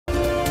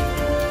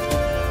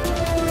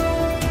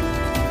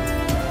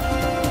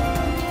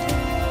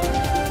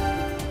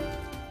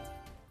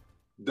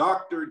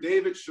Dr.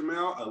 David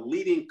Schimel, a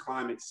leading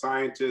climate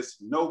scientist,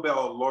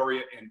 Nobel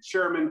Laureate, and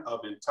chairman of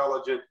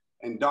Intelligent,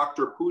 and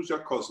Dr. Pooja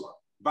Khosla,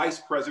 vice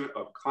president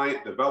of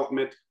client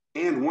development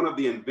and one of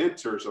the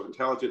inventors of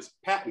Intelligent's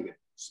patented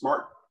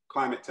smart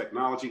climate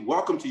technology.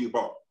 Welcome to you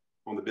both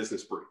on the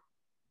Business Brief.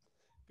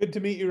 Good to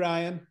meet you,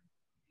 Ryan.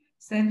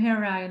 Same here,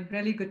 Ryan.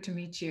 Really good to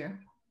meet you.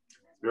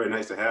 Very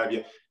nice to have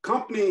you.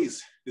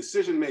 Companies,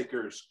 decision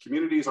makers,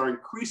 communities are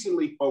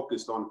increasingly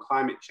focused on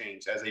climate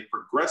change as a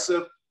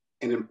progressive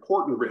and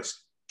important risk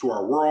to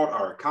our world,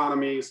 our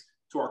economies,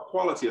 to our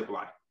quality of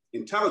life.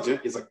 Intelligent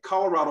is a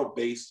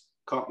Colorado-based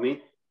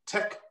company,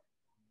 tech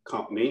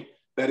company,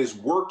 that is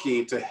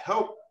working to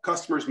help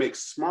customers make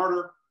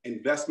smarter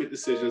investment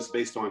decisions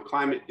based on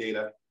climate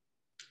data.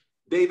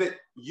 David,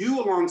 you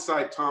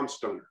alongside Tom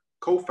Stoner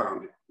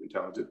co-founded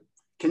Intelligent.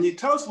 Can you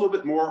tell us a little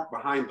bit more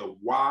behind the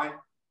why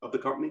of the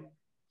company?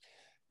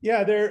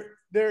 Yeah, there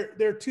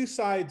are two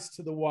sides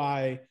to the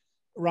why,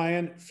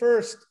 Ryan.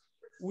 First,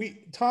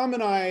 Tom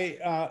and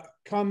I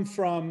come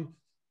from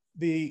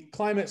the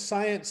climate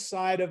science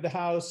side of the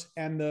house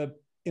and the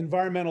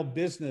environmental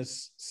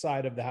business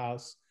side of the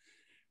house.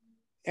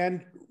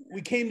 And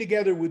we came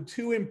together with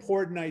two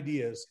important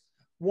ideas.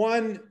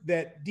 One,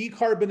 that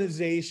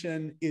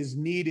decarbonization is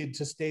needed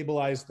to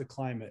stabilize the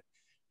climate.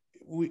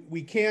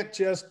 We can't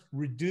just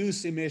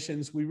reduce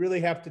emissions. We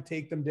really have to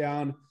take them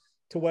down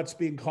to what's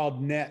being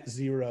called net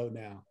zero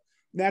now.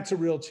 And that's a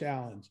real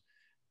challenge.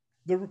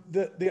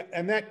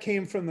 And that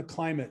came from the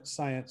climate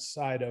science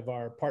side of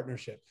our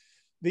partnership.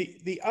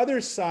 The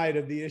other side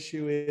of the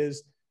issue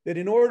is that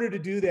in order to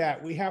do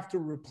that, we have to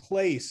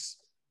replace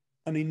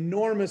an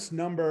enormous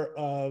number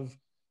of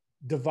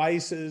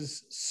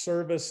devices,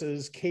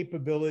 services,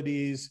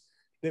 capabilities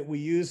that we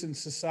use in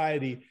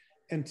society.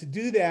 And to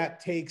do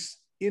that takes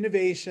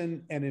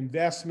innovation and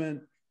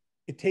investment.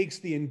 It takes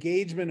the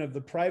engagement of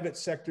the private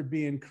sector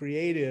being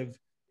creative,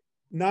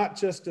 not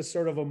just a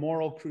sort of a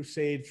moral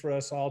crusade for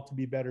us all to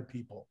be better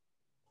people.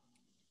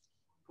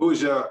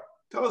 Pooja,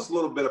 tell us a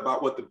little bit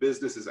about what the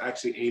business is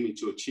actually aiming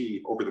to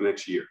achieve over the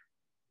next year.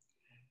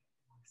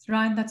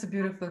 Ryan, that's a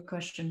beautiful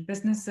question.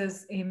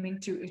 Businesses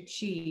aiming to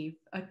achieve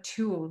a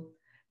tool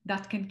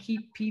that can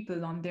keep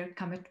people on their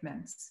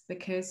commitments,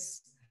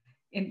 because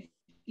in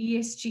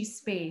ESG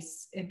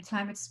space, in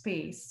climate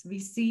space, we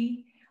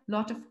see a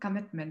lot of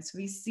commitments.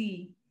 We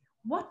see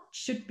what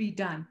should be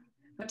done,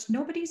 but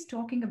nobody's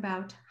talking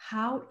about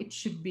how it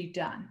should be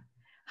done.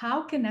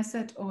 How can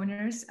asset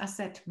owners,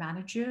 asset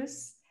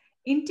managers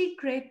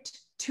integrate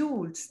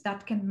tools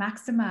that can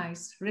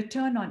maximize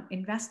return on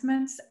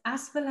investments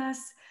as well as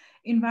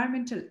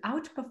environmental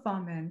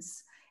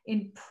outperformance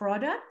in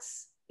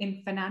products,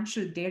 in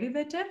financial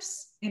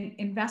derivatives, in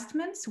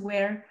investments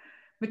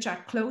which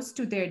are close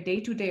to their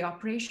day-to-day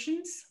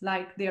operations,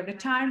 like their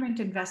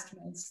retirement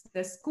investments,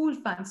 their school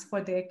funds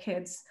for their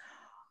kids,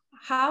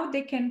 how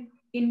they can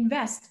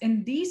invest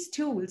in these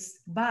tools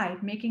by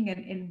making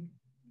an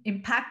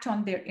impact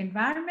on their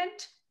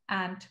environment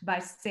and by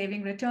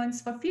saving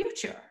returns for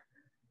future.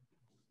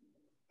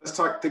 Let's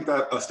take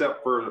that a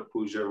step further,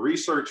 Pooja.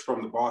 Research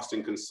from the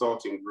Boston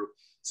Consulting Group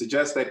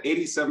suggests that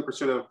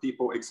 87% of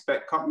people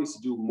expect companies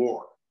to do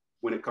more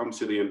when it comes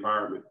to the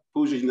environment.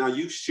 Pooja, now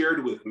you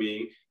shared with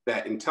me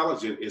that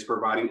Intelligent is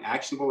providing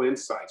actionable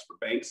insights for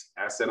banks,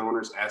 asset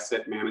owners,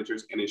 asset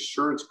managers, and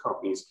insurance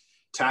companies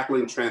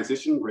tackling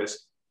transition risk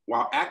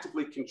while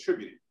actively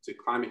contributing to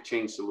climate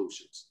change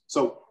solutions.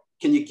 So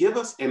can you give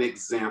us an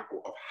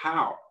example of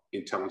how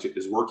Intelligent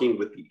is working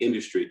with the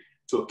industry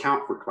to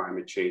account for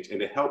climate change and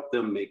to help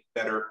them make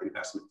better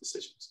investment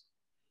decisions?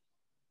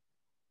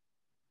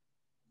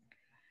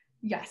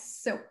 Yes,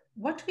 so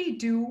what we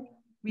do,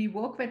 we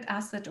work with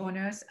asset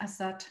owners,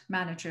 asset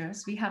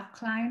managers. We have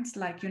clients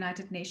like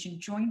United Nations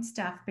Joint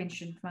Staff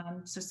Pension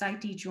Fund,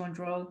 Societe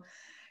Generale,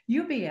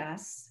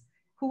 UBS,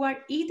 who are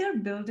either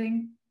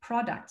building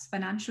products,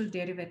 financial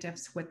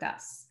derivatives with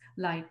us,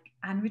 like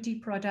annuity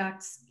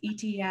products,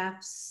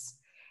 ETFs,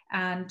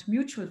 and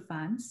mutual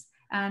funds.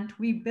 And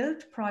we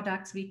build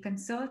products, we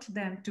consult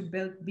them to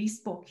build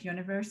bespoke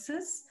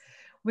universes,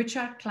 which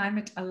are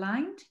climate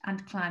aligned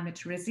and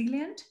climate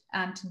resilient.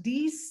 And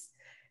these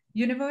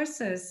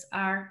universes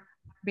are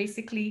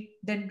basically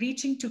then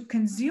reaching to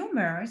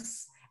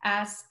consumers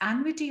as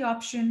annuity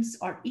options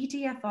or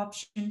ETF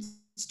options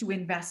to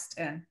invest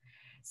in.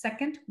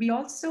 Second, we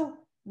also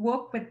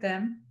work with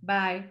them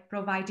by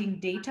providing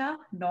data,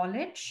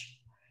 knowledge,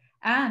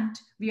 and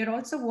we are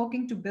also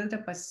working to build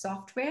up a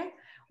software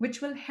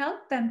which will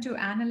help them to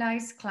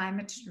analyze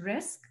climate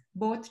risk,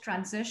 both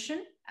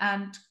transition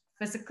and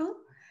physical,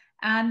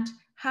 and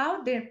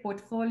how their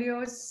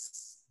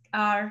portfolios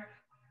are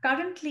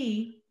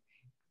currently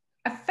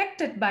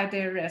affected by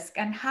their risk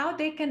and how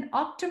they can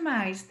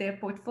optimize their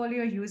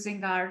portfolio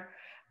using our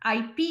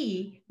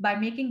IP by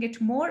making it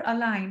more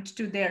aligned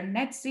to their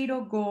net zero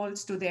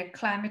goals, to their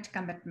climate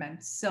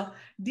commitments. So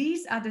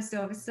these are the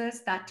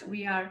services that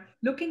we are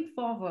looking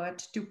forward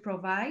to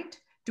provide,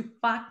 to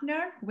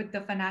partner with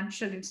the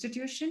financial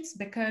institutions,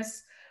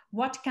 because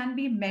what can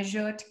be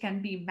measured can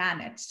be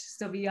managed.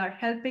 So we are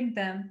helping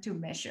them to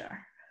measure.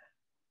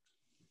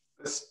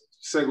 Let's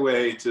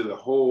segue to the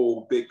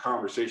whole big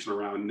conversation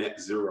around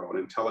net zero and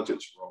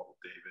intelligence role,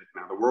 David.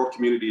 Now, the world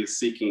community is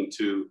seeking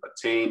to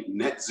attain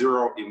net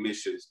zero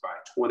emissions by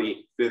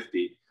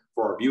 2050.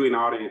 For our viewing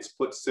audience,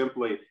 put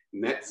simply,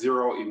 net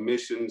zero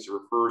emissions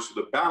refers to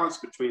the balance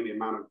between the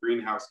amount of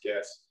greenhouse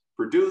gas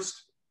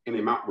produced and the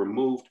amount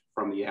removed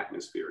from the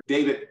atmosphere.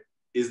 David,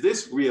 is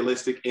this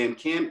realistic, and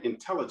can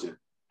Entelligent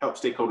help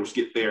stakeholders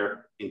get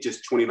there in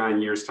just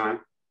 29 years' time?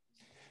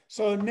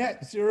 So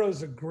net zero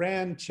is a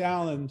grand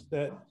challenge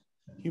that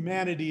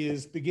humanity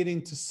is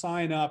beginning to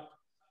sign up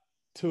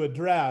to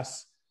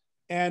address.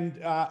 And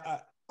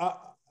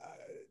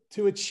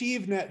to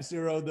achieve net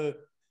zero, the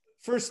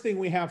first thing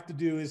we have to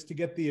do is to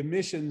get the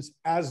emissions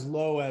as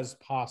low as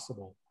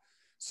possible.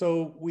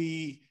 So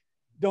we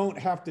don't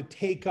have to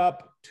take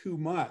up too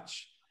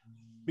much,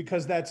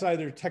 because that's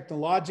either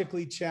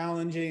technologically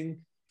challenging,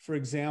 for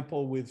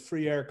example, with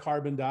free air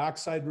carbon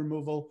dioxide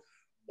removal,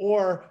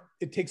 or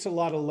it takes a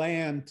lot of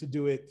land to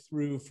do it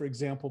through, for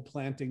example,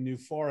 planting new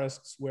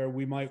forests where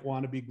we might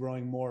want to be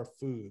growing more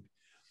food.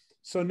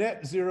 So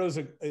net zero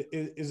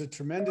is a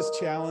tremendous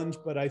challenge,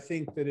 but I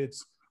think that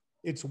it's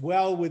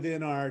well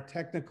within our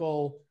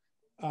technical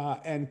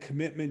and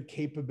commitment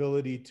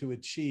capability to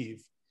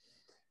achieve.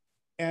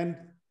 And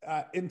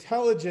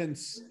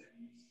intelligence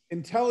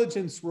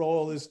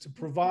role is to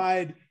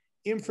provide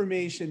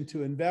information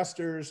to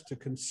investors, to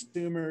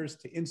consumers,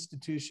 to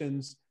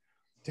institutions,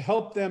 to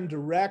help them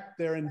direct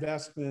their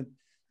investment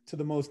to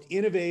the most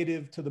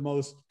innovative, to the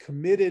most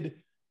committed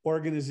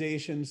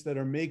organizations that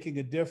are making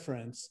a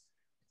difference.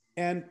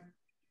 And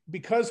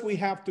because we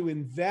have to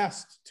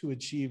invest to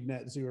achieve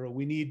net zero,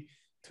 we need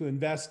to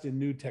invest in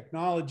new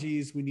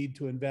technologies, we need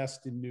to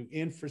invest in new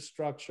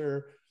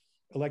infrastructure,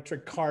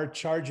 electric car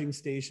charging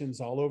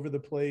stations all over the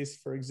place,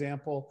 for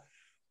example.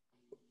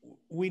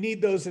 We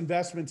need those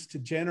investments to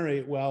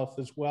generate wealth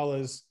as well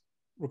as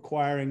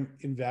requiring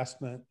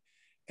investment.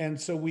 And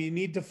so we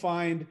need to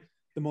find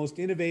the most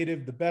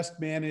innovative, the best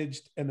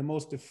managed, and the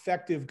most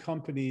effective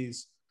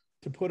companies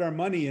to put our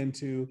money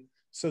into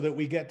so that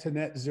we get to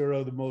net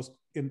zero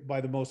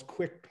by the most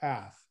quick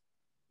path.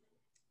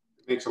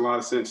 Makes a lot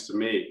of sense to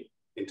me.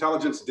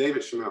 Intelligence,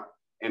 David Schimel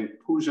and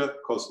Pooja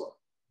Khosla.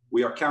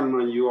 We are counting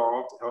on you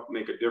all to help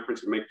make a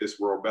difference and make this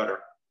world better.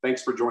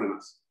 Thanks for joining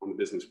us on the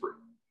Business Brief.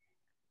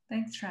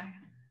 Thanks, Ryan.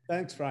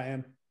 Thanks,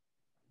 Ryan.